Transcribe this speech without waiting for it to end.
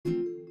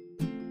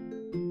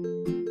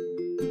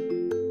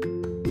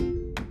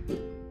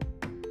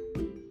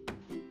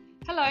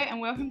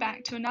welcome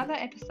back to another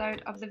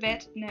episode of the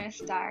Vet Nurse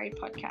Diary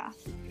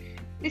podcast.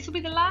 This will be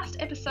the last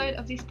episode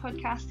of this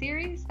podcast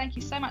series. Thank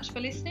you so much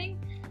for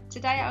listening.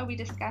 Today I'll be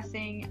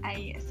discussing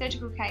a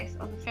surgical case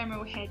of a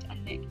femoral head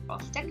and neck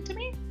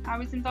oscteotomy I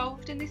was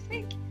involved in this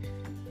week,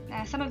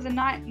 some of the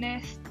night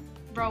nurse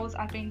roles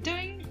I've been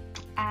doing,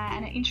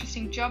 and an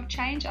interesting job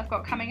change I've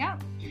got coming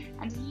up,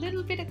 and a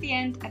little bit at the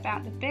end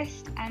about the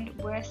best and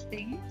worst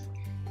things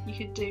you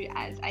could do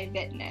as a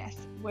vet nurse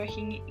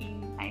working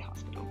in a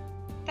hospital.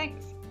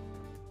 Thanks.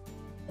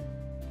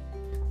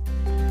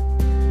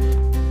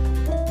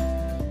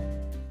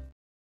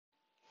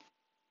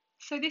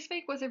 So this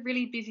week was a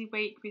really busy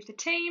week with the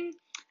team.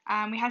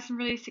 We had some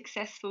really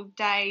successful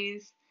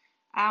days.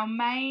 Our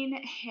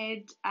main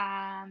head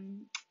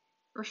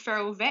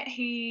referral vet,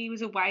 he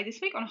was away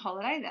this week on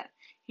holiday. That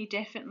he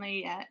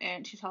definitely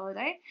earned his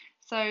holiday.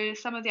 So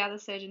some of the other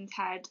surgeons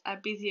had a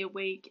busier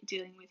week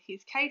dealing with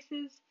his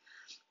cases.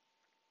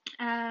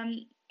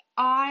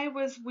 I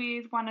was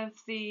with one of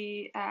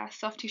the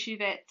soft tissue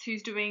vets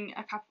who's doing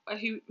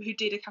who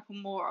did a couple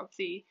more of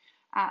the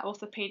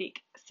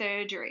orthopedic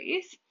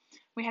surgeries.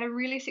 We had a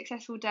really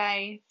successful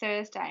day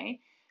Thursday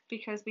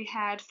because we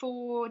had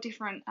 4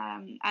 different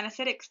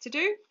anaesthetics to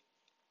do,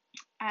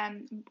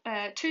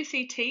 2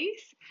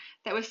 CTs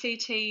that were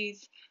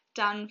CTs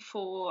done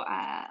for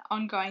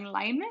ongoing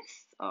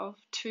lameness of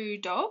 2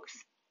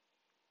 dogs,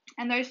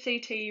 and those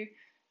CT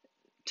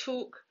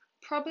took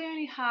probably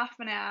only half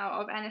an hour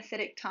of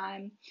anaesthetic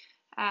time,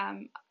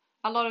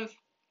 a lot of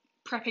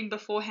prepping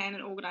beforehand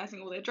and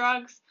organising all their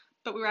drugs,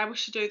 but we were able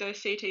to do those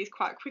CTs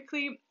quite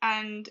quickly,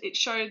 and it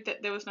showed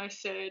that there was no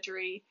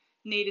surgery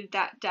needed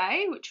that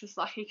day, which was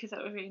lucky because that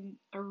would have been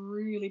a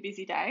really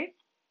busy day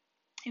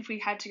if we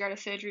had to go to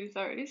surgery with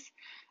those.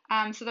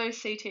 So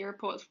those CT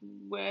reports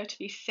were to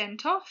be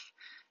sent off,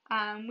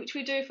 which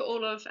we do for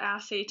all of our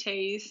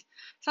CTs.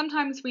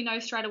 Sometimes we know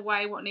straight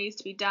away what needs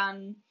to be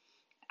done,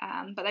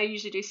 but they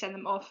usually do send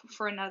them off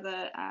for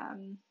another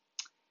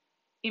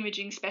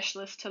imaging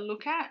specialist to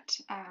look at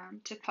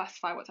to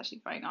classify what's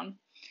actually going on.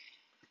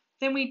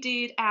 Then we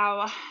did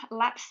our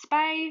lap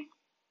spay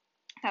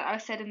that I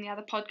said in the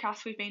other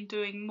podcast we've been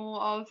doing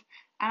more of,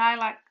 and I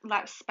like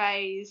lap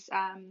spays.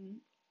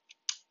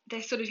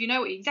 They're sort of, you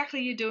know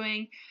exactly you're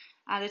doing.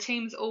 The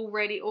team's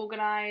already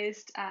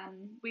organised.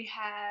 We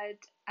had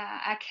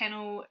our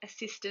kennel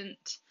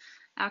assistant,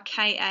 our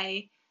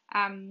KA,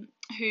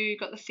 who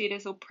got the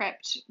theatres all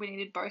prepped. We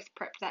needed both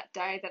prepped that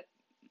day. That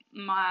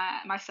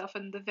myself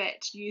and the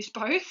vet used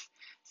both,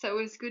 so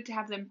it was good to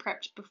have them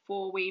prepped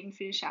before we even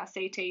finish our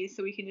CTs,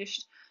 so we can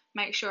just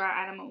make sure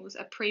our animals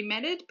are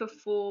pre-medded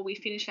before we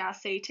finish our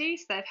CTs.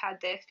 So they've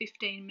had their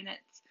 15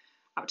 minutes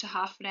up to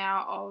half an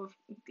hour of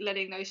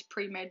letting those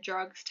pre-med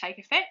drugs take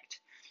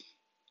effect,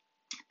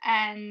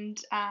 and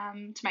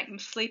to make them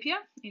sleepier,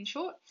 in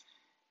short.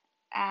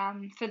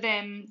 For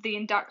them, the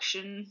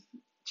induction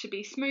should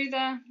be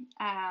smoother.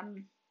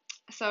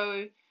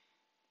 So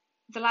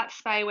the lap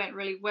spay went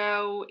really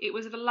well. It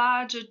was of a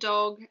larger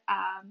dog,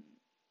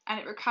 and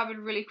it recovered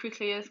really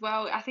quickly as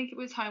well. I think it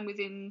was home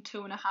within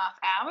 2.5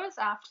 hours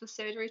after the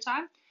surgery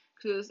time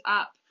because it was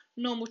up,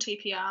 normal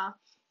TPR.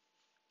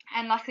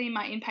 And luckily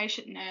my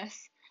inpatient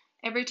nurse,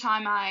 every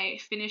time I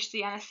finished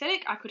the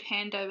anaesthetic, I could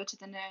hand over to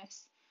the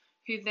nurse,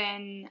 who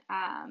then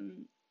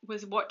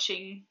was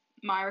watching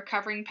my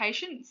recovering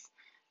patients.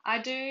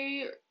 I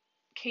do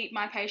keep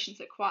my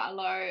patients at quite a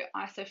low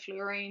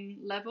isoflurane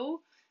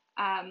level,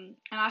 and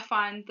I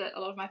find that a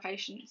lot of my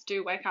patients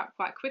do wake up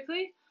quite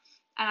quickly,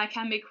 and I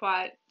can be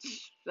quite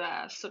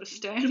sort of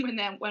stern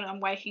when I'm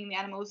waking the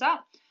animals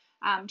up,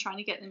 trying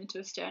to get them into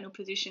a sternal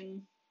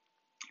position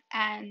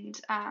and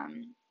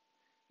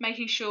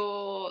making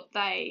sure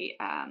they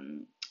are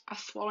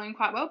swallowing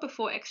quite well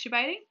before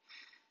extubating.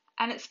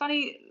 And it's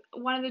funny,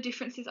 one of the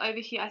differences over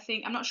here, I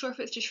think, I'm not sure if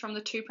it's just from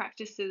the 2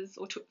 practices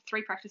or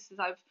 3 practices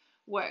I've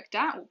worked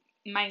at, or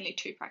mainly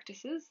 2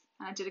 practices,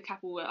 and I did a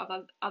couple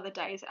of other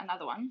days at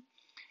another one,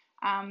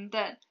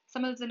 that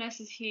some of the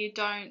nurses here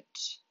don't,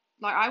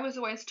 like I was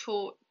always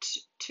taught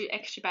to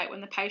extubate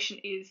when the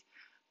patient is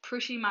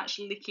pretty much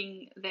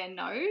licking their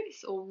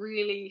nose or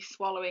really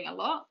swallowing a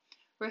lot,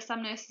 whereas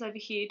some nurses over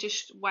here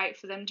just wait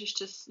for them just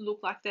to look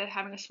like they're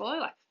having a swallow,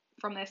 like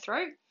from their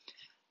throat,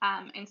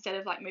 instead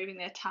of like moving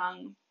their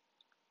tongue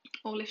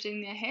or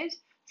lifting their head.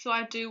 So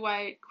I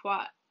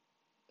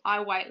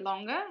wait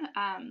longer,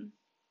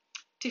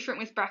 different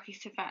with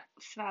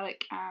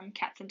brachycephalic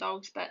cats and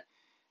dogs, but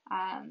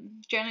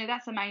generally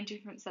that's the main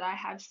difference that I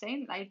have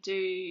seen. They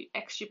do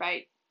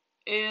extubate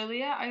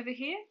earlier over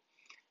here,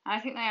 and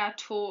I think they are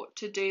taught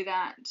to do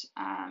that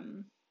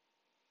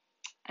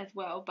as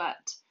well,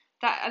 but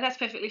that's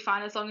perfectly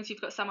fine as long as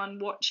you've got someone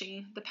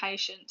watching the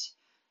patient,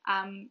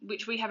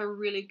 which we have a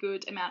really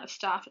good amount of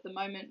staff at the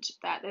moment,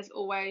 that there's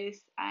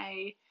always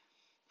a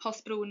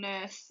hospital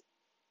nurse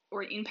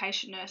or an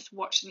inpatient nurse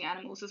watching the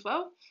animals as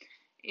well.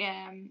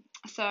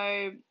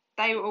 So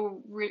they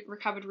all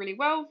recovered really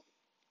well.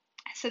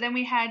 So then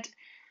we had,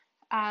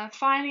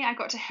 finally I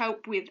got to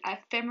help with a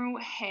femoral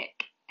head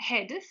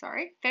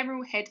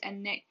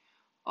and neck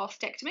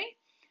oscteotomy.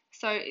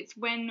 So it's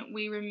when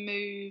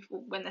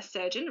the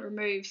surgeon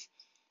removes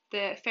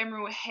the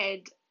femoral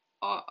head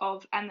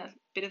of and the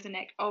bit of the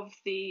neck of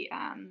the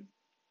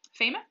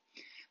femur.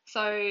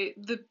 So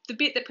the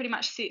bit that pretty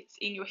much sits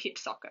in your hip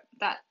socket,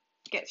 that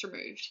gets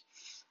removed,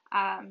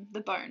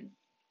 the bone.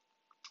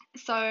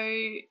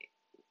 So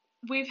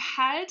we've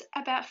had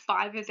about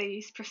 5 of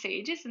these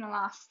procedures in the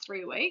last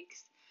 3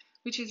 weeks,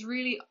 which is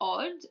really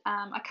odd.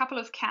 A couple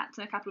of cats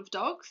and a couple of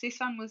dogs. This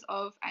one was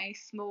of a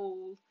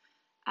small,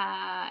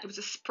 it was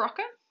a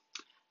sprocker.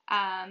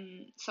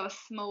 So a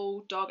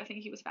small dog, I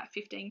think he was about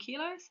 15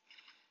 kilos.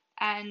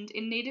 And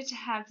it needed to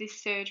have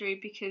this surgery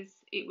because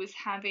it was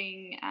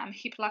having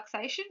hip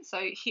luxation, so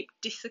hip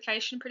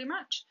dislocation pretty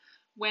much,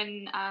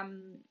 when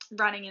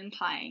running and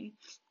playing.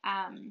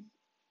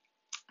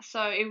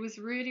 So it was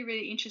really,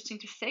 really interesting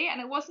to see,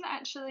 and it wasn't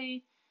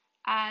actually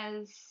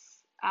as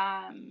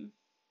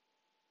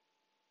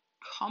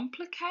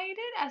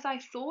complicated as I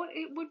thought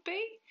it would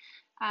be.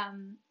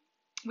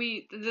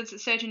 The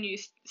surgeon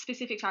used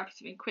specific types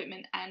of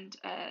equipment and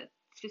a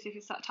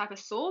specific type of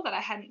saw that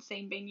I hadn't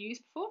seen being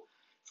used before.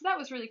 So that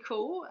was really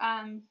cool.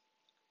 And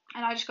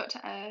I just got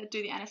to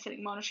do the anaesthetic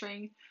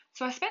monitoring.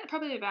 So I spent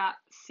probably about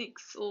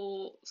 6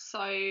 or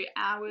so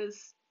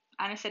hours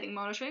anaesthetic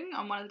monitoring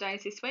on one of the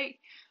days this week,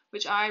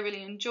 which I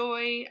really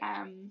enjoy,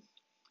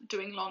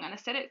 doing long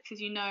anaesthetics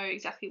because you know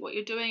exactly what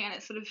you're doing, and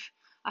it's sort of,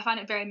 I find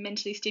it very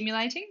mentally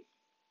stimulating,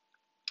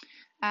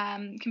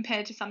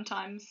 compared to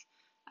sometimes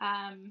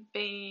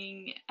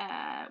being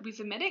with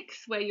the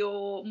medics, where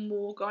you're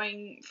more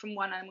going from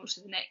one animal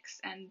to the next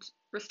and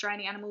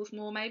restraining animals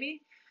more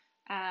maybe,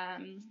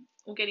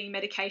 or getting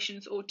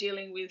medications or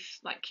dealing with,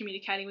 like,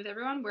 communicating with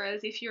everyone.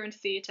 Whereas if you're in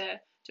theatre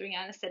doing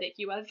anaesthetic,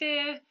 you are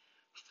there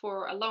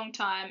for a long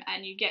time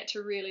and you get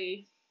to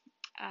really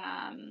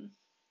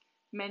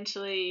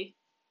mentally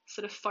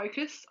sort of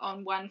focus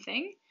on one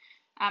thing.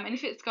 And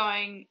if it's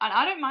going, and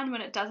I don't mind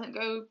when it doesn't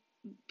go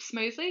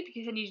smoothly,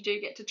 because then you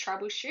do get to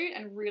troubleshoot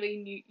and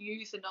really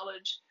use the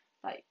knowledge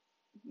that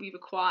you've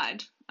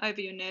acquired over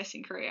your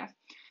nursing career.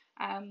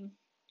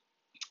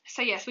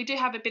 So yes, we do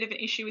have a bit of an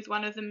issue with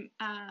one of the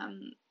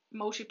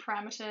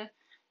multi-parameter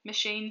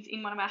machines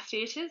in one of our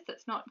theatres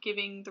that's not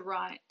giving the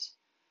right,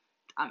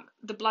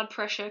 the blood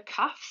pressure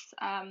cuffs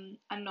are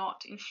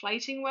not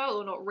inflating well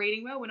or not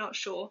reading well, we're not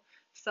sure.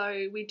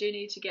 So we do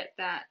need to get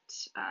that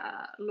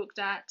looked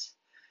at,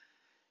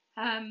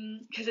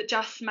 because it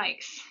just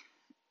makes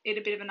it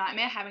a bit of a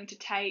nightmare having to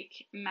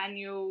take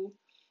manual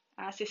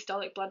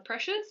systolic blood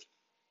pressures,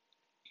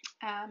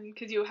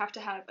 because you'll have to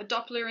have a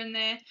Doppler in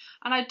there.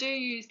 And I do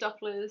use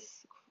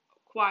Dopplers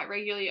quite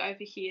regularly over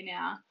here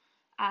now.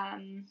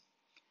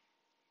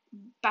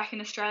 Back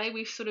in Australia,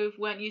 we sort of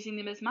weren't using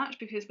them as much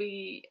because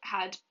we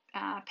had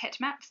PET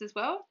maps as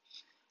well.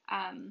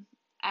 And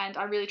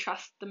I really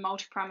trust the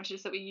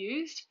multi-parameters that we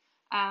used.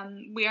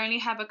 We only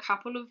have a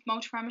couple of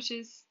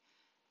multi-parameters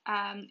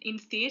in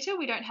theatre.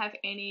 We don't have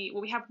any,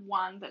 well, we have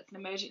one that's an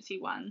emergency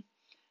one,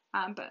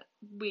 but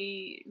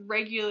we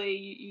regularly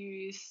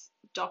use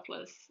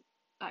Dopplers,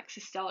 like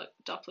systolic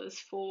Dopplers,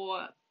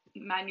 for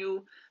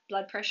manual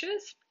blood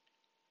pressures,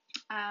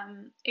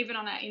 even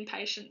on our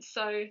inpatients.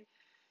 So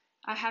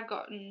I have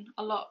gotten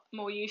a lot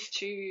more used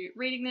to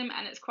reading them,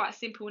 and it's quite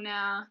simple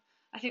now.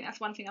 I think that's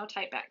one thing I'll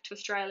take back to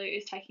Australia,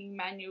 is taking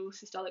manual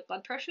systolic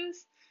blood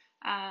pressures.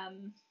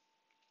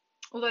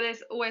 Although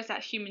there's always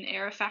that human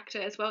error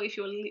factor as well if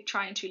you're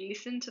trying to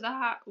listen to the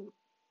heart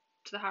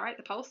rate,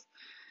 the pulse.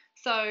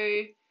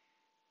 So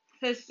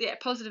there's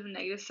positive and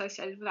negative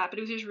associated with that, but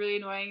it was just really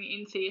annoying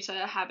in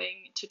theatre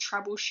having to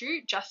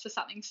troubleshoot just for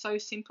something so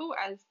simple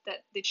as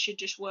that it should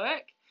just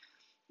work.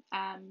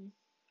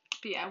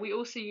 But yeah, we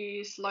also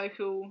use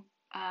local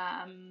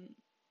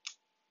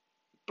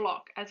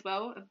block as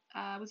well.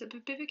 Was it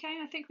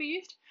bupivacaine I think we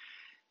used,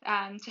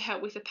 to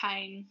help with the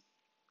pain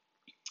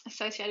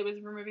associated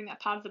with removing that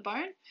part of the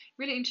bone.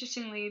 Really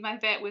interestingly, my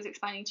vet was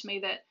explaining to me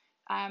that,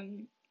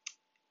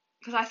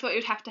 because I thought it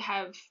would have to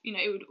have,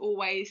 it would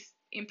always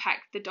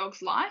impact the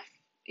dog's life,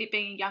 it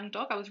being a young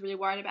dog, I was really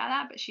worried about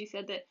that, but she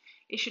said that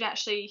it should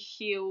actually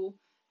heal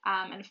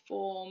and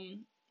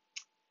form,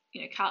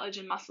 cartilage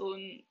and muscle,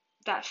 and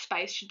that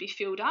space should be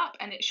filled up,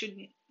 and it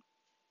shouldn't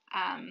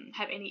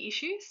have any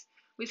issues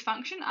with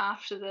function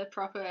after the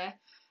proper,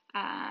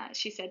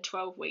 she said,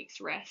 12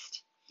 weeks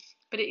rest.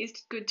 But it is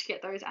good to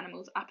get those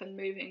animals up and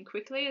moving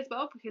quickly as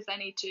well, because they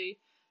need to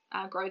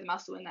grow the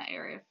muscle in that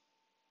area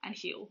and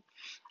heal,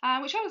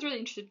 which I was really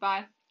interested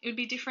by. It would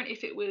be different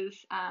if it was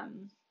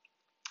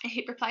a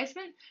hip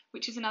replacement,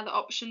 which is another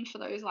option for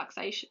those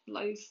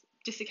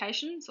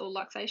dislocations or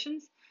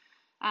luxations.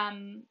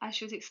 As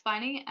she was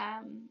explaining,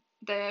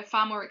 they're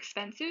far more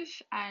expensive,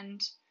 and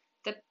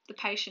the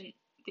patient,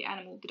 the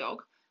animal, the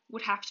dog,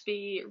 would have to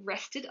be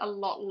rested a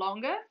lot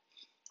longer.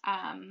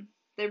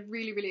 They're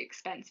really, really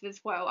expensive as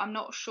well. I'm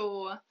not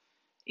sure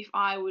if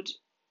I would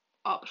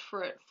opt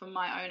for it for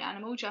my own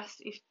animal,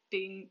 just if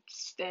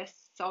they're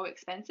so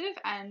expensive,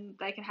 and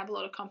they can have a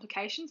lot of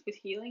complications with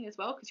healing as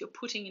well, because you're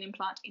putting an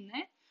implant in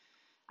there.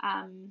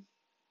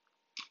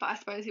 But I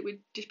suppose it would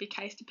just be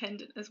case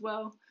dependent as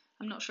well.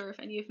 I'm not sure if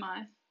any of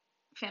my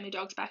family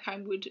dogs back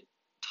home would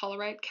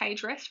tolerate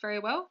cage rest very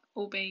well,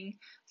 all being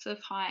sort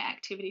of high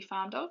activity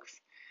farm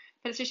dogs.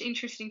 But it's just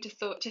interesting to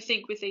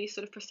think with these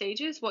sort of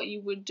procedures what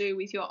you would do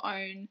with your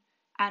own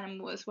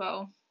animal as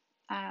well.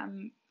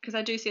 Because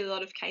I do see a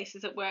lot of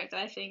cases at work that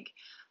I think,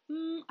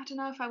 I don't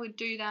know if I would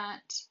do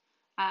that.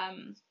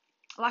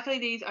 Luckily,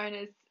 these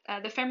owners,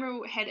 the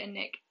femoral head and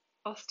neck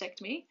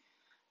oscteotomy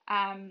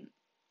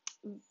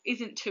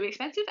isn't too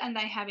expensive, and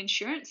they have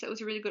insurance, so it was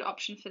a really good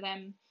option for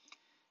them.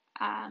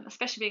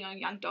 Especially being on a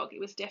young dog, it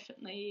was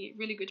definitely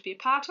really good to be a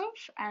part of,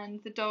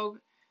 and the dog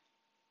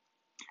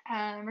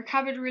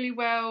recovered really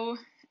well,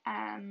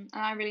 and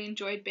I really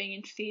enjoyed being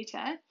in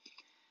theatre.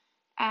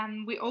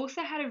 We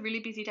also had a really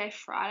busy day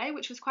Friday,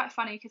 which was quite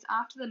funny because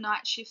after the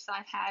night shifts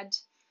I had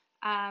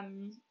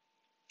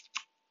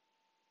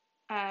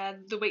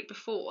the week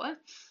before,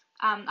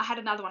 I had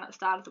another one at the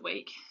start of the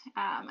week,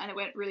 and it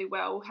went really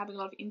well, having a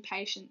lot of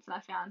inpatients, and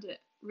I found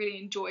it really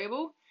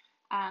enjoyable.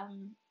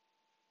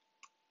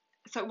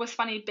 So it was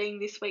funny being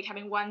this week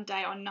having 1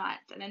 day on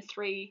nights and then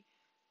 3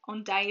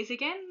 on days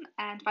again,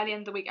 and by the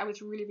end of the week I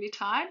was really, really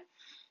tired.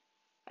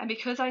 And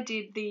because I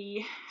did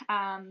the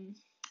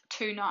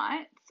 2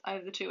 nights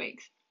over the 2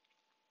 weeks,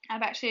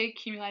 I've actually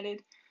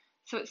accumulated,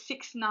 so it's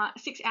 6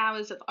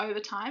 hours of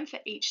overtime for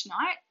each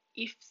night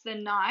if the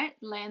night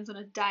lands on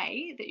a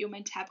day that you're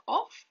meant to have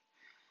off.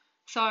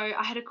 So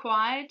I had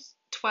acquired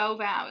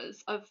 12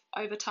 hours of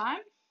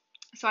overtime.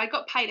 So I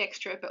got paid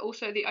extra, but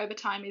also the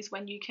overtime is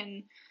when you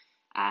can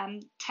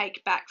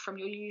take back from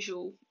your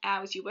usual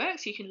hours you work,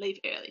 so you can leave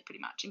early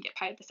pretty much and get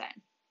paid the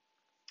same.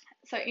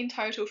 So in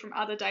total from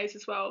other days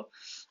as well,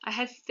 I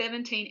have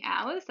 17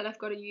 hours that I've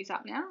got to use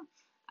up now,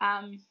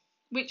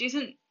 which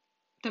isn't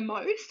the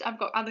most. I've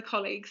got other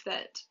colleagues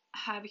that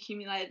have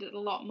accumulated a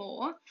lot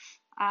more,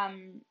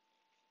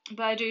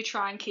 but I do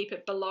try and keep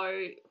it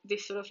below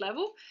this sort of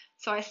level.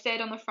 So I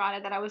said on the Friday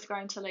that I was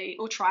going to leave,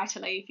 or try to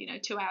leave,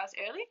 2 hours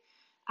early,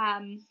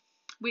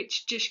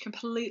 which just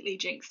completely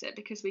jinxed it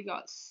because we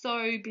got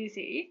so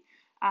busy.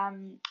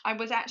 I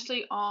was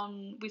actually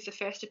on with the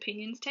First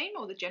Opinions team,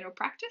 or the general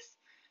practice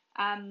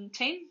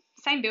team,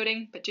 same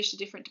building but just a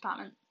different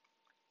department,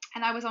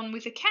 and I was on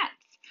with the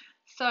cats.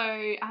 So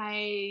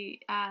I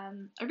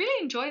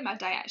really enjoyed my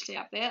day actually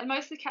up there.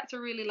 Most of the cats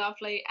are really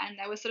lovely, and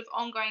they were sort of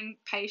ongoing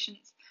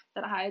patients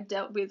that I had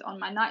dealt with on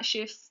my night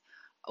shifts,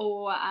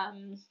 or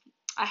I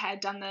had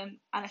done the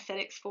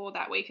anaesthetics for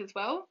that week as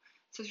well.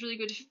 So it's really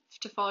good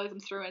to follow them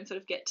through and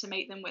sort of get to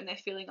meet them when they're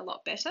feeling a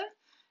lot better.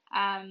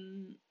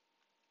 And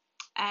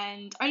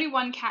only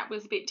one cat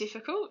was a bit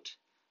difficult,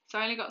 so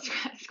I only got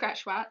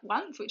scratched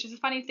once, which is a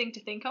funny thing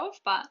to think of,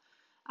 but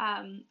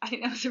I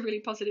think that was a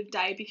really positive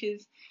day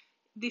because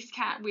this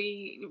cat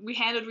we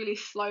handled really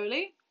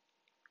slowly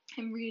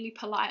and really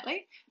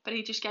politely, but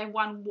he just gave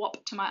one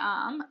whop to my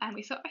arm, and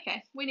we thought,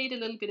 okay, we need a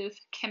little bit of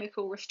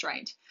chemical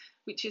restraint,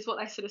 which is what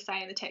they sort of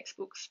say in the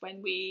textbooks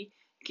when we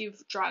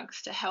give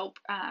drugs to help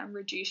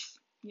reduce,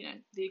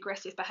 the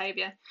aggressive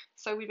behaviour.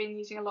 So we've been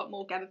using a lot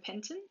more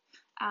gabapentin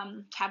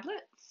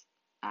tablets,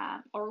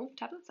 oral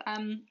tablets,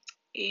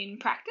 in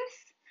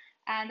practice,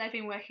 and they've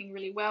been working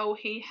really well.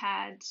 He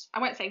had,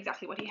 I won't say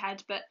exactly what he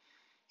had, but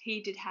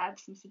he did have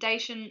some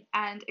sedation,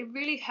 and it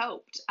really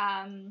helped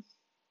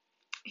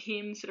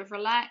him sort of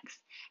relax,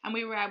 and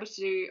we were able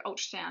to do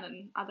ultrasound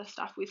and other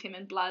stuff with him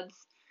and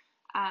bloods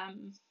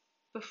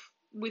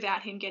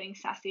without him getting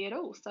sassy at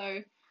all.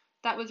 So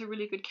that was a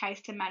really good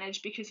case to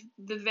manage because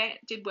the vet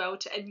did well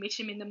to admit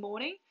him in the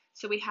morning,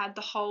 so we had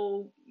the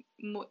whole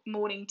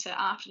morning to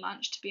after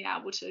lunch to be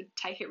able to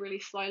take it really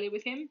slowly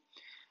with him.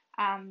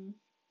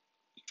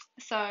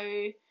 So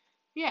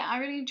yeah, I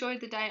really enjoyed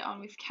the day on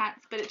with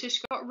cats, but it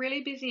just got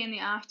really busy in the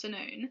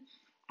afternoon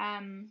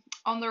on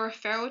the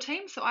referral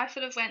team. So I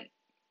sort of went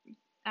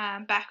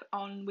back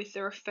on with the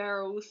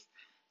referrals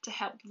to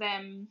help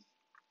them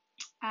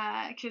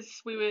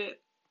because we were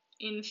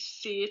in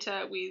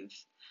theatre with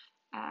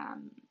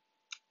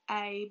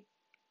I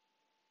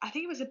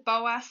think it was a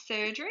BOA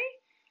surgery.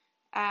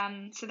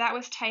 So that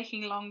was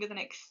taking longer than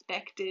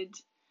expected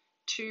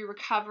to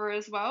recover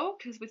as well,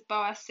 because with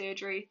BOA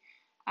surgery,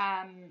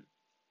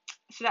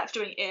 so that's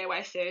doing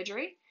airway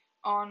surgery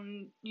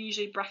on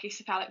usually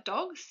brachycephalic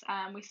dogs.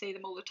 We see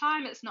them all the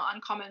time. It's not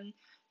uncommon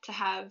to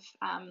have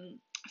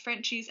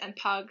Frenchies and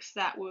pugs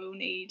that will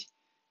need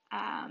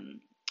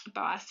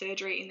BOA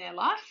surgery in their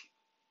life.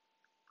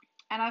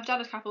 And I've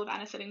done a couple of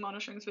anaesthetic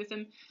monitorings with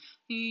them.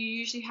 You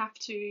usually have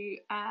to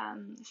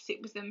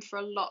sit with them for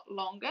a lot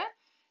longer,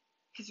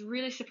 because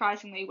really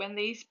surprisingly, when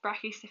these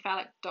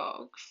brachycephalic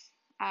dogs,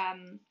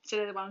 so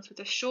they're the ones with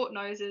the short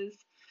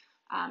noses,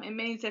 it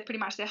means that pretty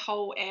much their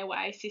whole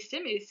airway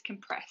system is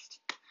compressed.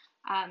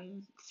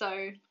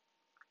 So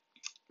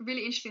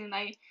really interesting,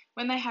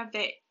 when they have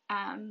their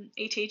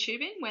ET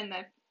tube in, when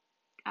they're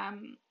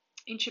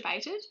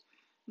intubated,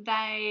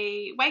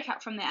 they wake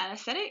up from their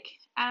anaesthetic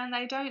and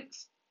they don't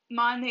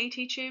mind the ET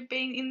tube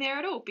being in there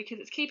at all, because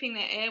it's keeping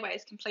their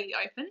airways completely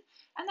open,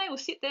 and they will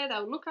sit there,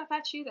 they'll look up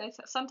at you, they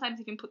sometimes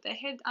even put their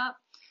head up,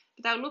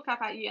 but they'll look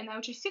up at you and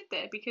they'll just sit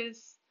there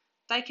because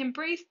they can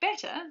breathe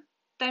better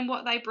than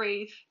what they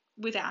breathe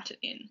without it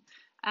in.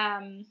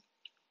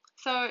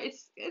 So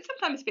it's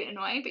sometimes a bit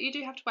annoying, but you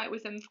do have to wait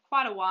with them for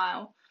quite a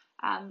while.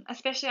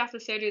 Especially after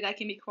surgery, they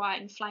can be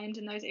quite inflamed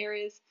in those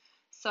areas,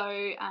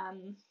 so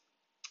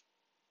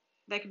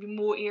they can be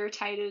more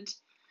irritated,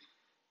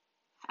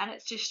 and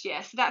it's just,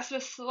 yeah, so that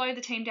sort of slowed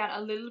the team down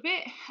a little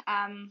bit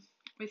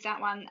with that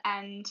one,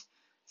 and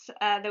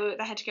they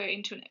had to go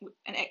into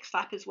an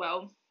X-flap as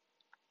well,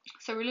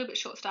 so we're a little bit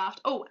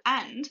short-staffed. Oh,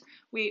 and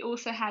we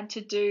also had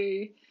to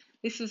do,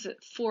 this was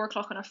at 4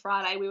 o'clock on a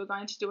Friday, we were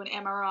going to do an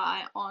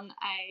MRI on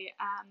a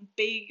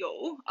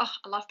beagle. Oh,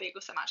 I love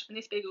beagles so much, and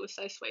this beagle was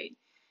so sweet.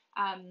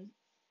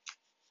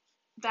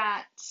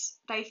 That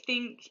they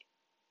think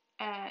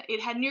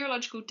it had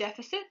neurological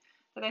deficit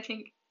that they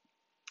think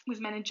was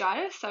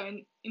meningitis, so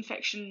an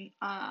infection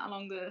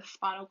along the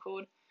spinal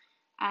cord,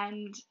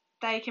 and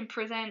they can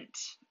present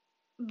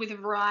with a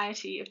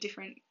variety of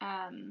different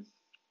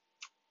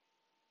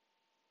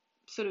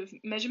sort of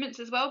measurements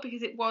as well,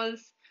 because it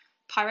was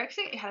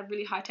pyrexic, it had a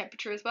really high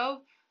temperature as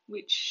well,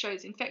 which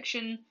shows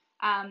infection.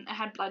 It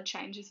had blood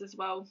changes as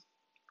well.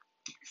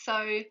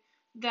 So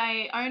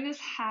the owners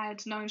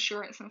had no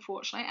insurance,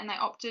 unfortunately, and they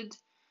opted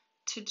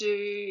to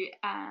do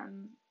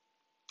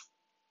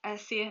a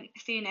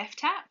CNF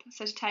tap,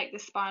 so to take the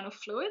spinal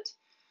fluid,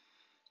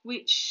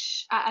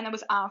 which and it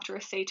was after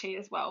a CT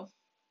as well,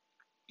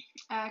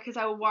 because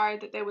they were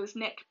worried that there was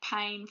neck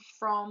pain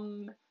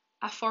from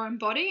a foreign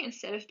body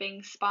instead of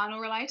being spinal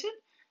related.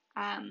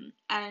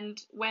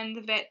 And when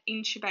the vet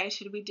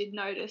intubated, we did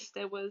notice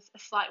there was a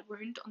slight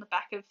wound on the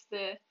back of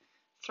the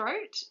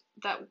throat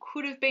that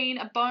could have been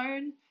a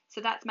bone,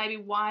 so that's maybe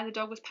why the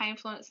dog was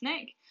painful on its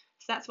neck.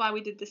 So that's why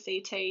we did the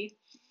CT.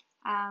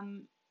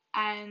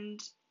 And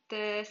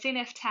the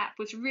CNF tap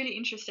was really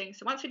interesting.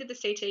 So once we did the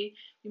CT,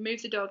 we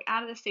moved the dog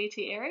out of the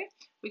CT area.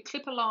 We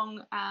clip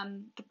along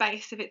the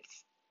base of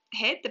its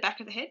head, the back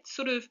of the head,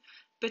 sort of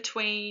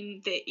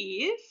between the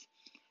ears.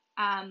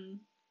 And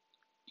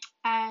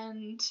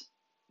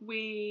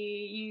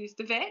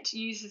the vet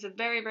uses a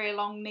very, very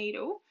long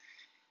needle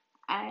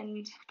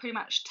and pretty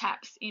much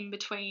taps in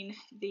between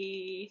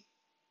the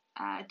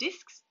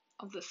discs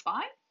of the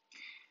spine.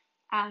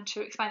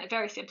 To explain it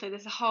very simply,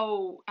 there's a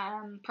whole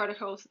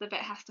protocol that the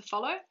vet has to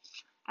follow,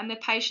 and the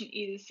patient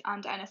is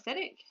under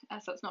anaesthetic,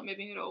 so it's not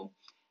moving at all.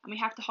 And we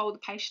have to hold the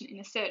patient in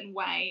a certain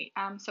way,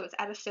 so it's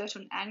at a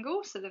certain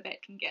angle, so the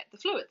vet can get the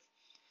fluids.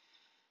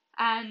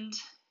 And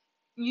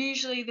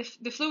usually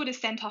the fluid is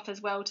sent off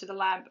as well to the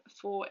lab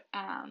for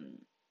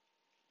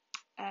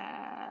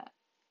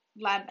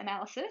lab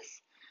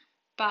analysis.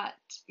 But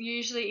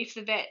usually if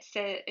the vet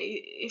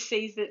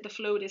sees that the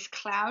fluid is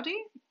cloudy,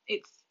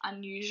 it's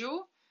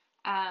unusual,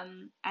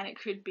 and it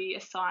could be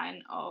a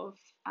sign of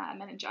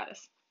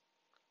meningitis.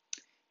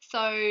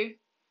 So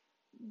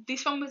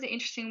this one was an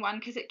interesting one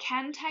because it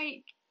can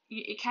be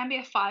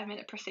a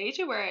 5-minute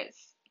procedure where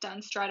it's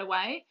done straight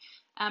away.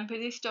 But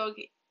this dog,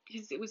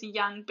 because it was a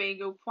young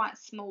beagle, quite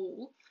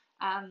small,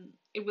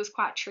 it was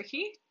quite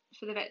tricky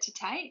for the vet to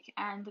take,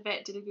 and the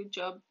vet did a good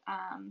job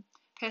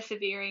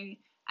persevering.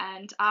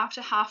 And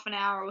after half an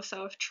hour or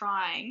so of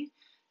trying,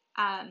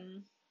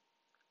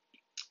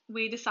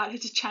 we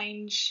decided to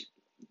change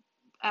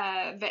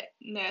vet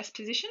nurse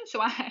position.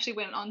 So I actually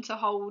went on to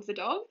hold the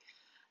dog,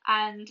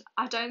 and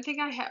I don't think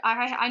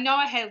I know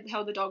I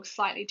held the dog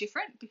slightly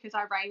different because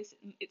I raised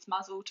its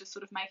muzzle to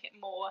sort of make it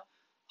more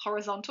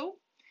horizontal.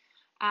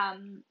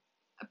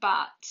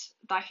 But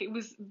like it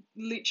was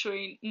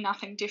literally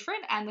nothing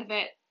different, and the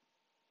vet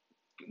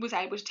was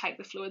able to take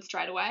the fluid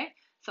straight away.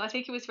 So I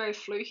think it was very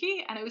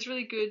fluky, and it was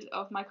really good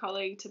of my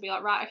colleague to be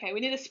like, right, okay,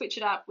 we need to switch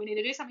it up. We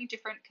need to do something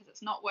different because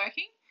it's not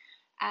working.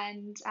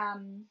 And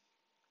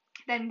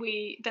then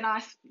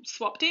I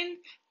swapped in,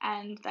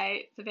 and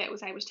the vet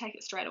was able to take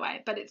it straight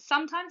away. But it's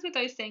sometimes with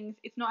those things,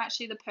 it's not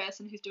actually the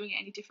person who's doing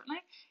it any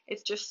differently.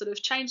 It's just sort of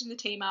changing the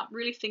team up,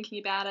 really thinking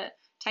about it,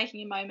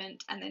 taking a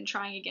moment, and then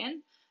trying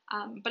again.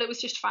 But it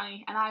was just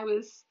funny, and I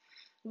was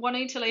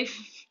wanting to leave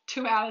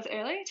 2 hours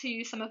early to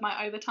use some of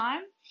my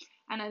overtime,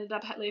 and ended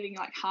up leaving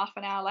like half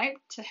an hour late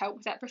to help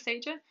with that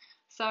procedure.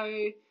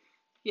 So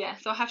yeah,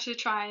 so I have to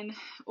try and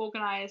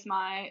organise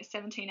my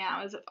 17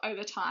 hours of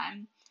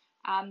overtime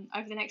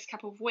over the next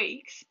couple of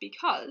weeks,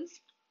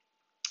 because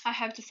I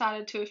have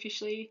decided to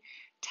officially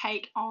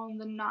take on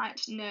the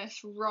night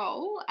nurse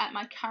role at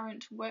my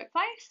current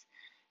workplace,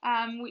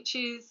 which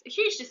is a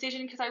huge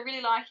decision because I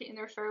really like it in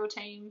the referral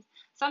team.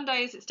 Some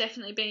days it's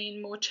definitely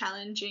been more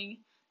challenging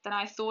than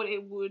I thought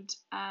it would,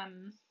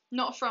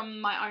 not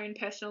from my own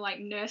personal like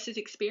nurses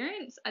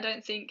experience.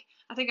 I think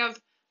I've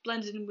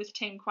blended in with the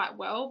team quite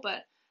well,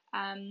 but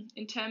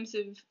in terms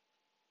of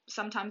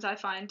sometimes I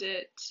find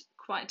it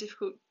quite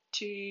difficult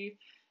to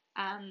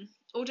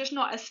or just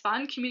not as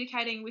fun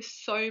communicating with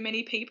so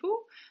many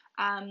people,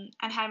 and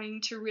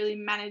having to really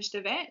manage the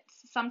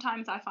vets.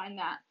 Sometimes I find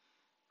that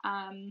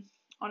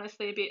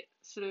honestly a bit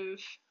sort of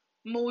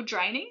more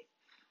draining,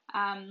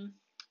 and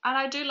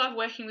I do love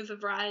working with a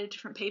variety of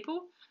different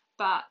people,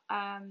 but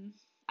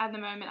at the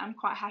moment I'm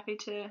quite happy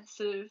to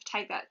sort of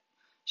take that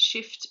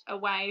shift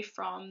away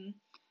from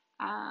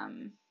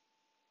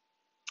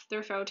the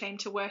referral team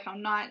to work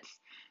on nights,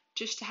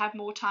 just to have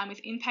more time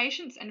with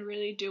inpatients and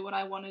really do what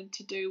I wanted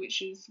to do,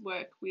 which is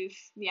work with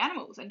the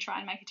animals and try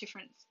and make a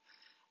difference,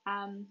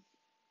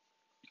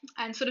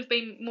 and sort of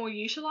be more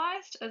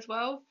utilised as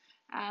well.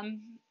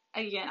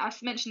 Again, I've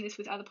mentioned this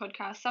with other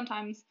podcasts.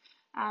 Sometimes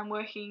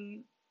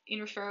working in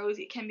referrals,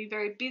 it can be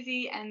very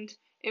busy and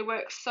it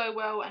works so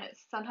well, and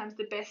it's sometimes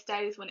the best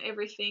days when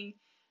everything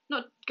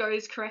not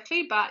goes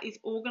correctly but is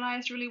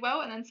organised really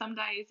well, and then some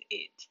days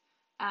it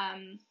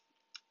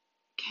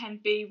can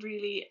be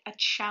really a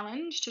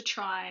challenge to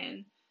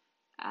try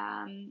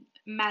and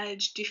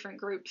manage different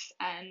groups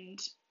and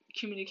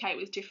communicate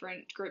with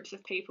different groups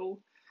of people,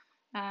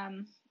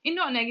 in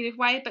not a negative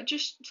way, but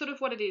just sort of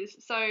what it is.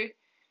 So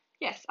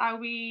yes, I'll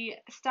be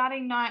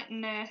starting night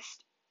nurse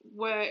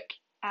work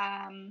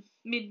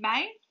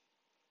mid-May,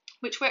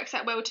 which works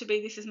out well to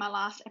be this is my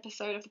last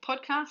episode of the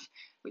podcast,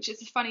 which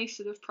is a funny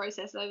sort of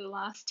process over the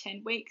last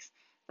 10 weeks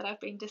that I've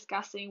been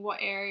discussing what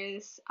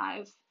areas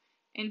I've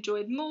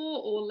enjoyed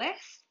more or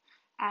less,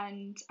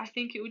 and I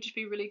think it would just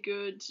be really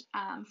good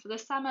for the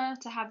summer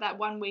to have that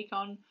 1 week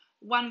on,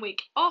 1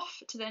 week off,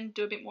 to then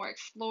do a bit more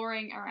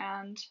exploring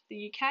around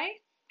the UK,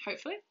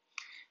 hopefully,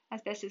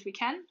 as best as we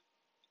can.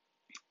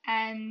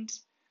 And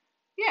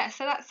yeah,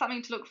 so that's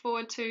something to look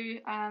forward to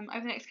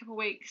over the next couple of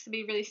weeks. It'll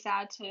be really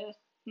sad to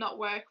not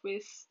work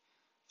with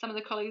some of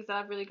the colleagues that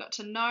I've really got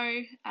to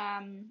know,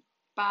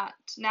 but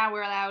now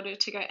we're allowed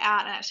to go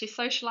out and actually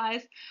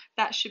socialise.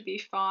 That should be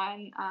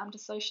fine, to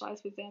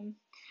socialise with them.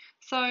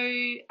 So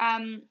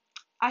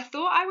I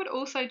thought I would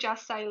also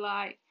just say,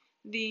 like,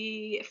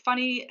 the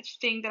funny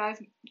thing that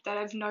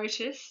I've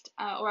noticed,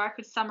 or I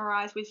could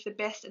summarise with the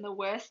best and the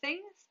worst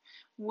things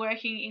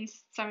working in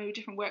so many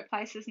different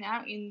workplaces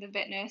now in the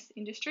vet nurse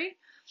industry.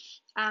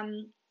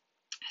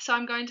 So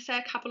I'm going to say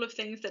a couple of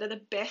things that are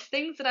the best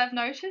things that I've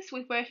noticed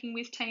with working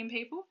with team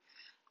people.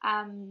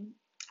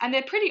 And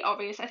they're pretty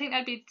obvious. I think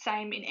they'd be the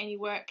same in any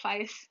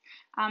workplace.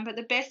 But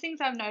the best things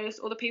I've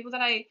noticed, or the people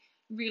that I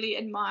really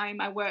admire in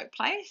my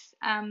workplace,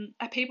 are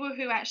people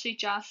who actually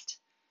just,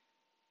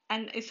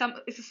 and it's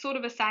a sort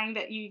of a saying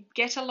that you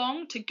get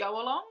along to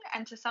go along,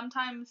 and to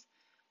sometimes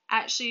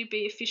actually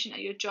be efficient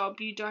at your job,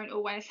 you don't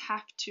always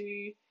have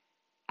to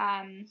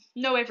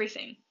know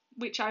everything,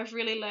 which I've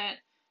really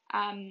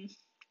learnt.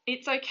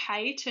 It's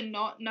okay to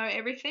not know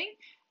everything,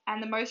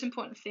 and the most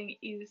important thing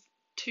is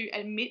to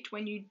admit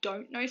when you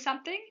don't know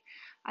something.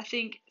 I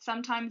think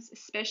sometimes,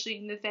 especially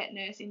in the vet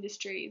nurse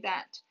industry,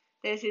 that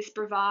there's this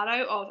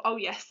bravado of, oh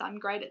yes, I'm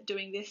great at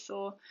doing this,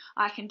 or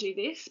I can do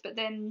this, but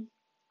then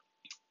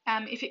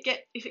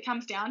if it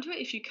comes down to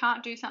it, if you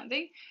can't do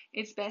something,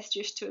 it's best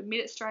just to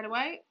admit it straight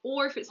away,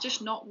 or if it's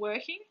just not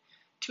working,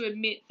 to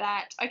admit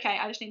that, okay,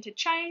 I just need to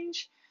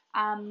change,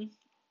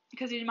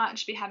 because you might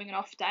just be having an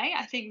off day.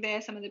 I think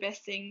they're some of the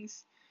best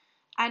things.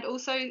 And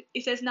also,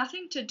 if there's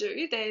nothing to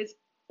do, there's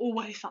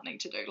always something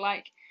to do.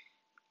 Like,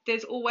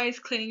 there's always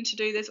cleaning to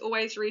do, there's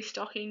always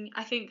restocking.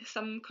 I think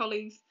some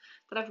colleagues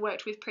that I've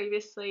worked with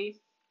previously,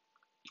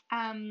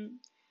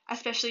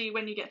 especially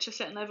when you get to a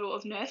certain level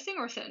of nursing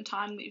or a certain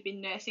time that you've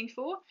been nursing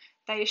for,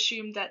 they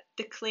assume that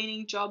the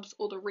cleaning jobs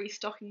or the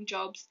restocking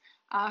jobs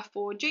are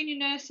for junior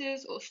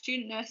nurses or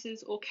student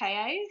nurses or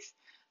KAs,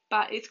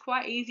 but it's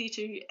quite easy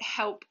to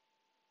help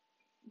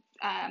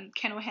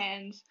kennel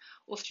hands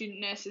or student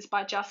nurses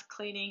by just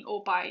cleaning,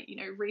 or by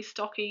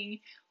restocking,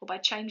 or by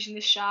changing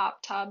the sharp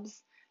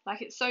tubs.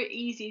 Like, it's so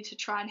easy to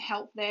try and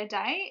help their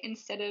day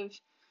instead of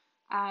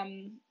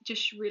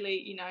just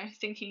really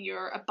thinking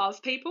you're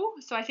above people.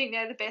 So I think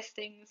they're the best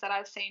things that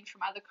I've seen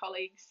from other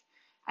colleagues,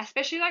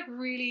 especially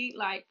really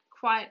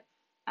quite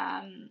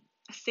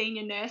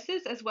senior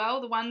nurses as well,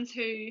 the ones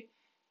who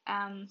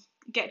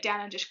get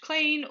down and just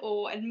clean,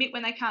 or admit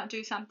when they can't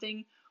do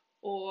something,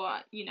 or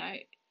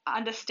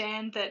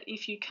understand that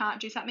if you can't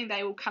do something,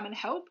 they will come and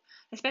help.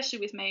 Especially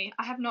with me,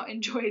 I have not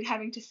enjoyed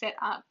having to set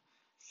up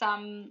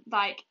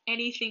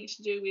anything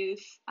to do with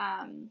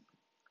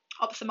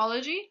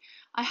ophthalmology.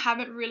 I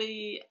haven't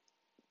really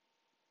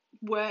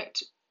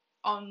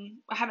I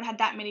haven't had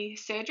that many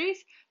surgeries,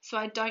 so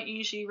I don't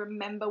usually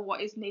remember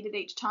what is needed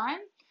each time,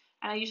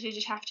 and I usually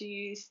just have to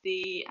use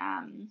the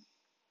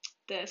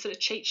sort of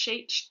cheat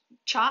sheet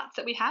charts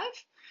that we have.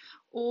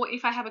 Or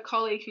if I have a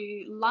colleague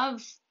who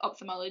loves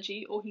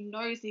ophthalmology or who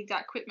knows the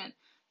exact equipment,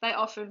 they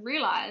often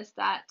realise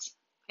that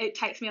it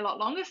takes me a lot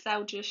longer, so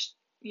they'll just,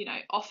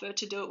 offer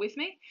to do it with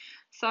me.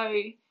 So,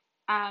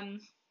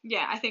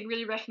 I think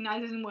really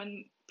recognising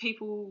when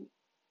people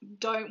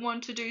don't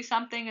want to do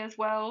something as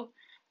well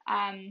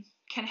can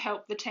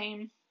help the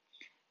team.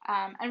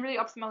 And really,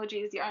 ophthalmology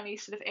is the only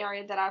sort of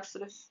area that I've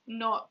sort of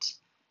not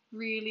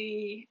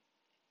really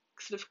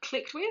sort of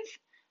clicked with.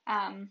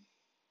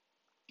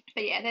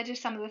 But yeah, they're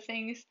just some of the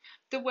things.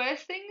 The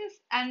worst things,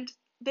 and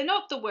they're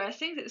not the worst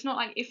things. It's not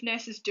like if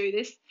nurses do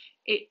this,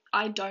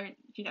 I don't,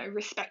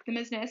 respect them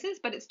as nurses,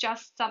 but it's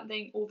just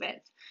something, or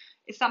vets.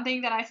 It's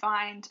something that I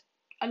find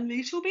a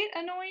little bit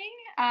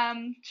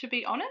annoying, to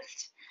be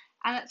honest.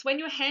 And it's when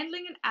you're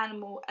handling an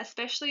animal,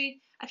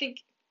 especially, I think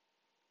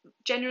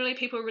generally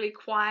people are really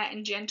quiet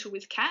and gentle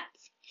with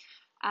cats.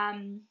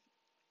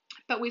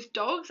 But with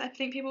dogs, I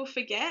think people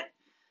forget,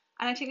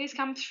 and I think this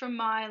comes from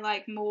my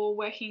like more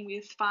working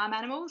with farm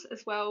animals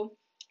as well,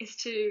 is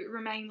to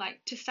remain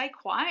like to stay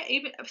quiet,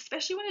 even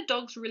especially when a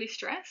dog's really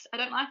stressed. I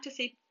don't like to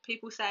see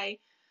people say,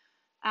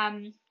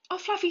 oh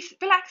Fluffy,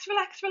 relax,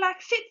 relax,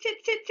 relax, sit, sit,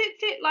 sit, sit,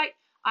 sit. Like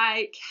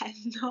I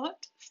cannot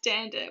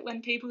stand it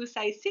when people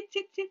say sit,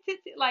 sit, sit, sit,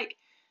 sit. Like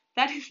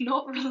that is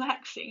not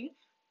relaxing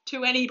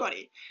to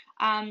anybody.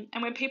 And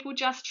when people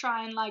just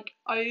try and like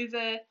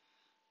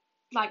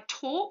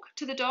talk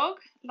to the dog,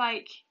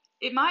 like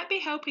it might be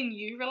helping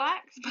you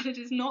relax, but it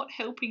is not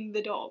helping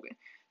the dog.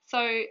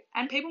 So,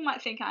 and people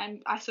might think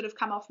I sort of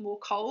come off more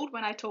cold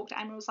when I talk to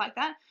animals like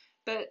that,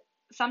 but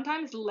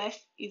sometimes less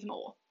is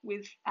more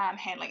with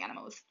handling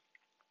animals.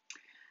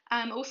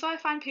 Also, I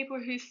find people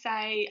who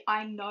say,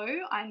 I know,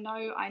 I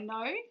know, I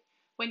know,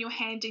 when you're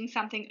handing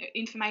something,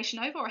 information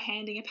over, or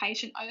handing a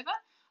patient over.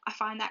 I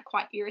find that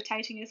quite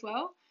irritating as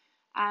well,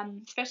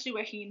 especially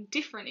working in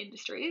different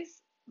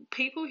industries.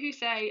 People who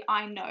say,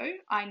 I know,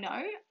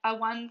 are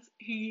ones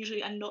who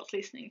usually are not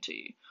listening to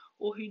you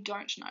or who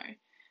don't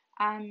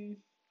know.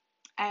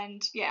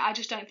 And yeah, I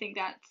just don't think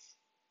that's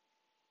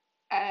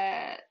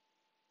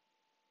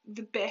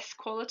the best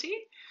quality.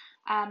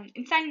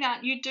 In saying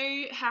that, you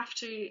do have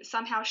to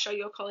somehow show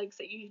your colleagues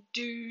that you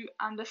do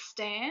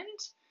understand,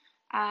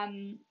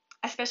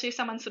 especially if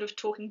someone's sort of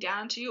talking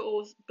down to you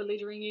or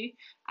belittling you.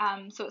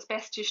 So it's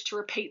best just to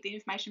repeat the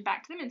information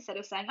back to them instead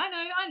of saying,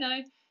 I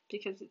know,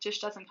 because it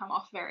just doesn't come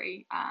off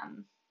very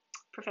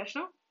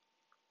professional.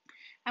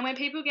 And when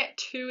people get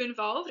too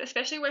involved,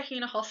 especially working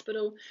in a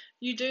hospital,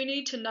 you do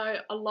need to know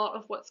a lot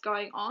of what's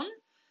going on.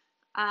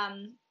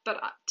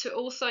 But to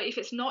also, if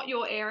it's not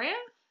your area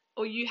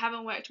or you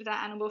haven't worked with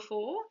that animal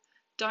before,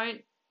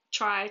 don't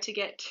try to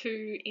get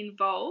too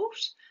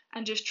involved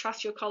and just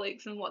trust your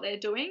colleagues and what they're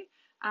doing.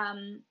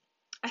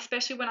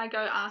 Especially when I go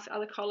ask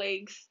other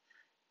colleagues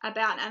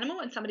about an animal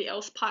and somebody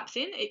else pipes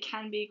in, it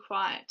can be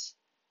quite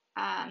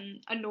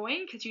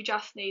annoying because you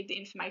just need the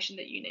information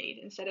that you need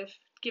instead of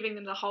giving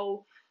them the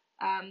whole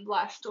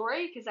life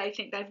story because they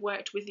think they've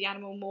worked with the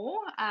animal more.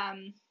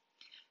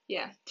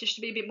 Just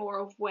to be a bit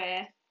more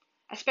aware,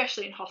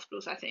 especially in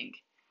hospitals, I think.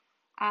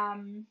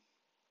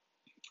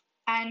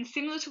 And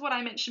similar to what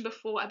I mentioned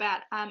before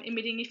about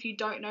admitting if you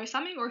don't know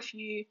something or if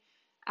you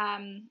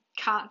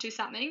can't do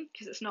something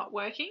because it's not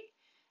working.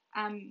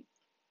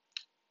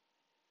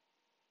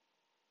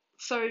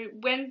 So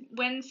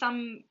when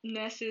some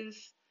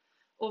nurses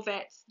or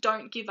vets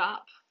don't give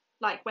up,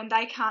 like when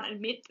they can't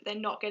admit that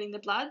they're not getting the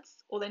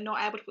bloods or they're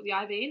not able to put the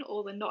IV in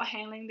or they're not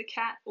handling the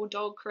cat or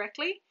dog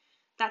correctly,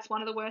 that's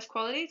one of the worst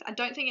qualities. I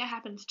don't think it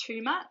happens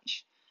too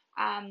much,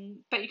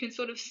 but you can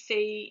sort of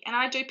see, and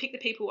I do pick the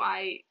people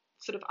I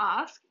sort of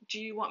ask, do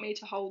you want me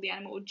to hold the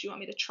animal or do you want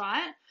me to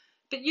try it?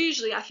 But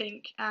usually I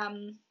think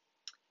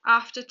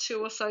after 2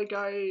 or so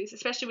goes,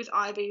 especially with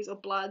IVs or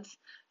bloods,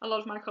 a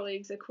lot of my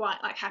colleagues are quite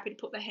like happy to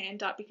put their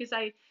hand up because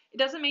it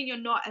doesn't mean you're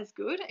not as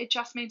good, it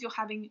just means you're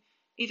having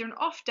either an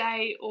off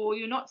day or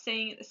you're not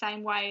seeing it the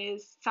same way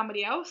as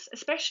somebody else,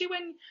 especially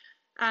when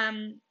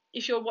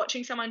if you're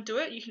watching someone do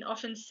it, you can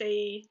often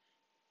see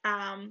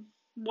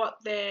what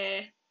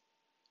they're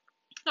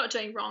not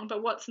doing wrong,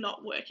 but what's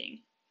not working.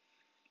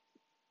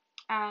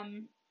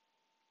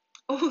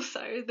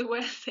 Also, the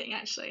worst thing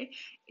actually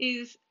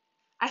is,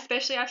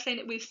 especially I've seen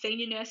it with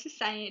senior nurses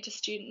saying it to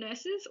student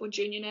nurses or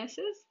junior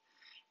nurses,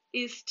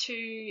 is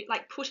to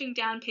like putting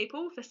down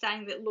people for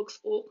saying that looks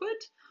awkward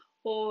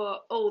or,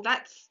 oh,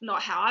 that's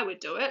not how I would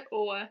do it,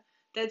 or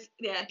there's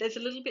a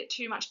little bit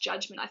too much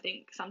judgment, I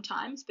think,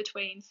 sometimes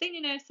between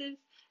senior nurses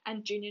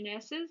and junior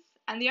nurses.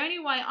 And the only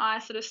way I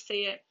sort of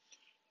see it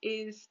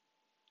is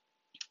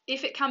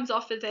if it comes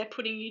off as they're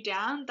putting you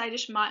down, they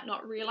just might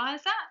not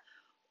realise that,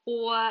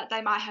 or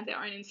they might have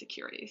their own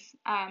insecurities.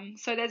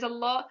 So there's a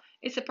lot,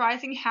 it's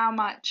surprising how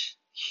much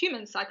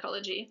human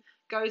psychology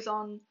goes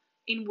on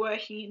in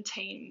working in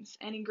teams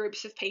and in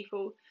groups of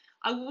people.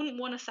 I wouldn't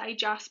want to say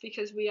just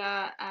because we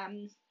are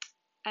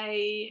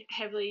a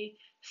heavily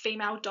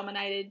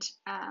female-dominated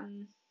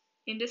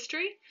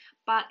industry,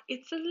 but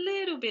it's a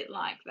little bit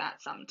like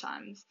that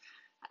sometimes.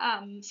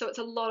 So it's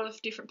a lot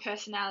of different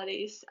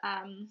personalities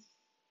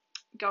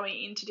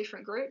going into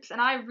different groups, and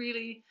I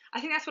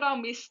think that's what I'll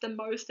miss the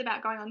most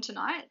about going on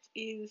tonight,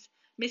 is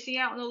missing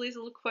out on all these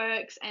little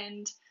quirks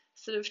and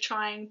sort of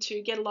trying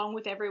to get along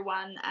with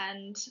everyone,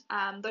 and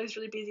those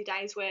really busy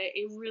days where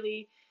it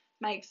really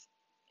makes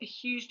a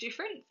huge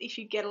difference if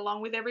you get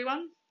along with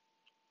everyone,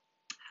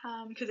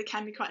 because it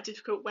can be quite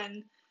difficult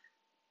when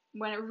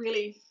it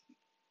really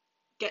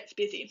gets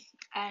busy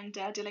and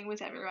dealing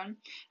with everyone.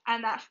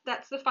 And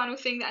that's the final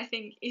thing that I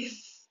think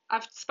is,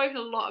 I've spoken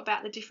a lot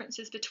about the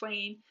differences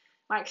between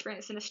my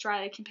experience in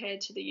Australia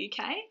compared to the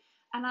UK,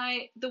 and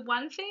the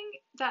one thing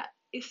that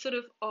is sort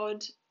of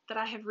odd that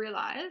I have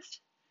realised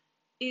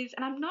is,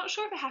 and I'm not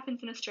sure if it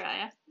happens in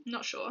Australia, I'm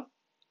not sure,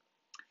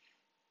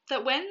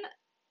 that when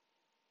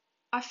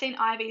I've seen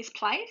IVs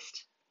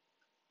placed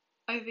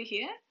over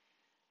here,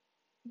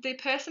 the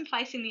person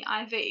placing the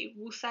IV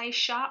will say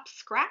sharp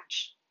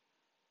scratch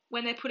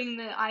when they're putting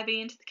the IV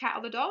into the cat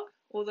or the dog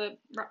or the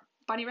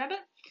bunny rabbit.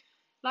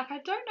 Like, I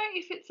don't know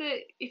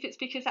if it's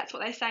because that's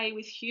what they say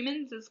with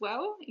humans as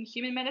well in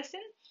human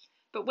medicine,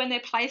 but when they're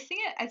placing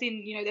it, as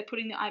in, they're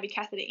putting the IV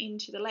catheter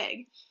into the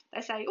leg,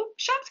 they say, oh,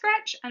 sharp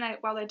scratch, and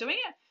while they're doing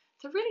it.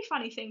 It's a really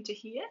funny thing to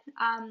hear.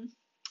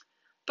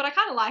 But I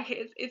kind of like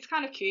it. It's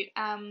kind of cute.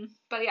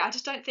 But yeah, I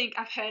just don't think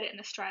I've heard it in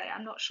Australia.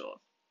 I'm not sure.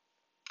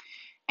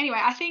 Anyway,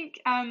 I think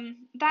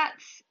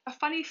that's a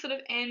funny sort of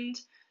end,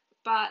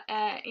 but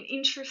an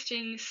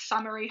interesting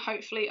summary,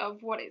 hopefully, of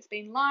what it's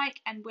been like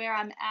and where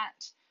I'm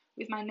at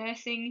with my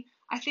nursing.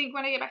 I think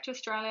when I get back to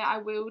Australia, I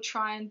will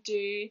try and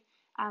do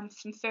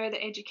some further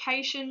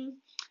education.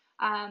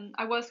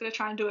 I was going to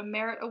try and do a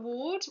merit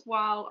award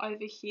while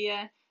over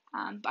here,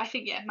 but I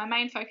think, yeah, my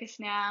main focus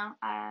now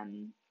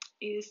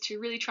is to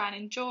really try and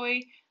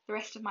enjoy the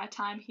rest of my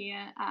time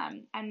here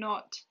and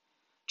not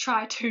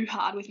try too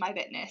hard with my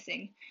vet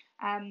nursing.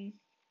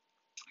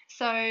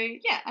 So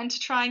yeah, and to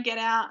try and get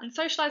out and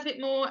socialise a bit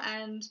more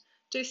and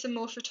do some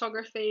more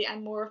photography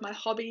and more of my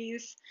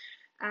hobbies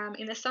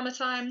in the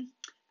summertime.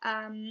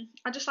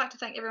 I'd just like to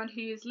thank everyone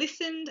who's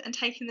listened and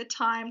taken the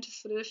time to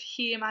sort of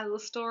hear my little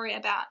story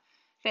about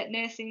vet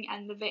nursing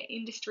and the vet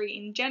industry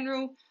in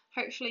general.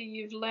 Hopefully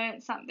you've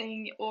learnt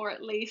something, or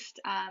at least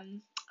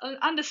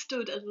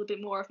understood a little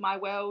bit more of my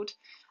world.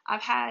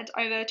 I've had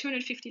over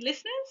 250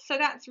 listeners, so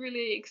that's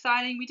really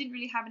exciting. We didn't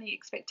really have any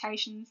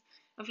expectations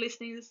of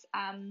listeners,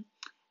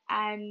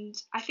 and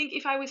I think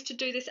if I was to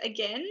do this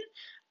again,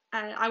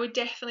 I would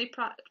definitely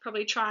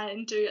probably try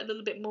and do a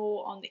little bit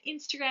more on the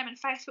Instagram and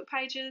Facebook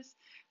pages.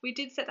 We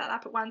did set that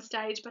up at one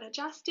stage, but it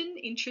just didn't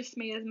interest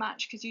me as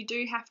much because you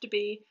do have to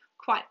be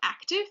quite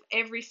active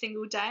every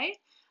single day.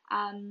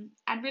 And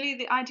really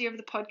the idea of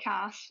the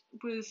podcast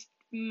was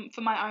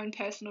for my own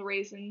personal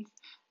reasons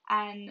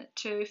and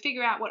to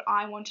figure out what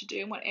I want to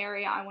do and what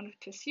area I want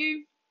to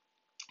pursue.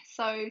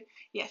 So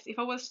yes, if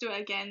I was to do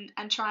it again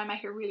and try and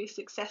make it really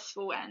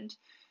successful and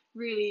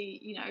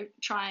really,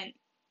 try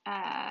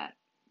and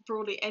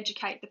broadly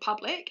educate the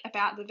public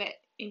about the vet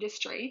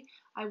industry,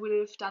 I would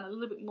have done a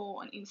little bit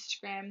more on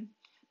Instagram.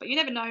 But you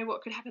never know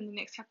what could happen in the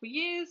next couple of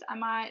years. I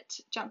might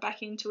jump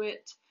back into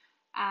it.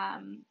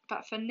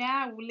 But for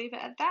now, we'll leave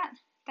it at that.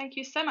 Thank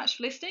you so much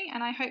for listening,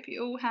 and I hope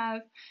you all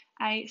have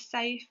a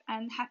safe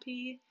and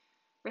happy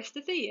rest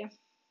of the year.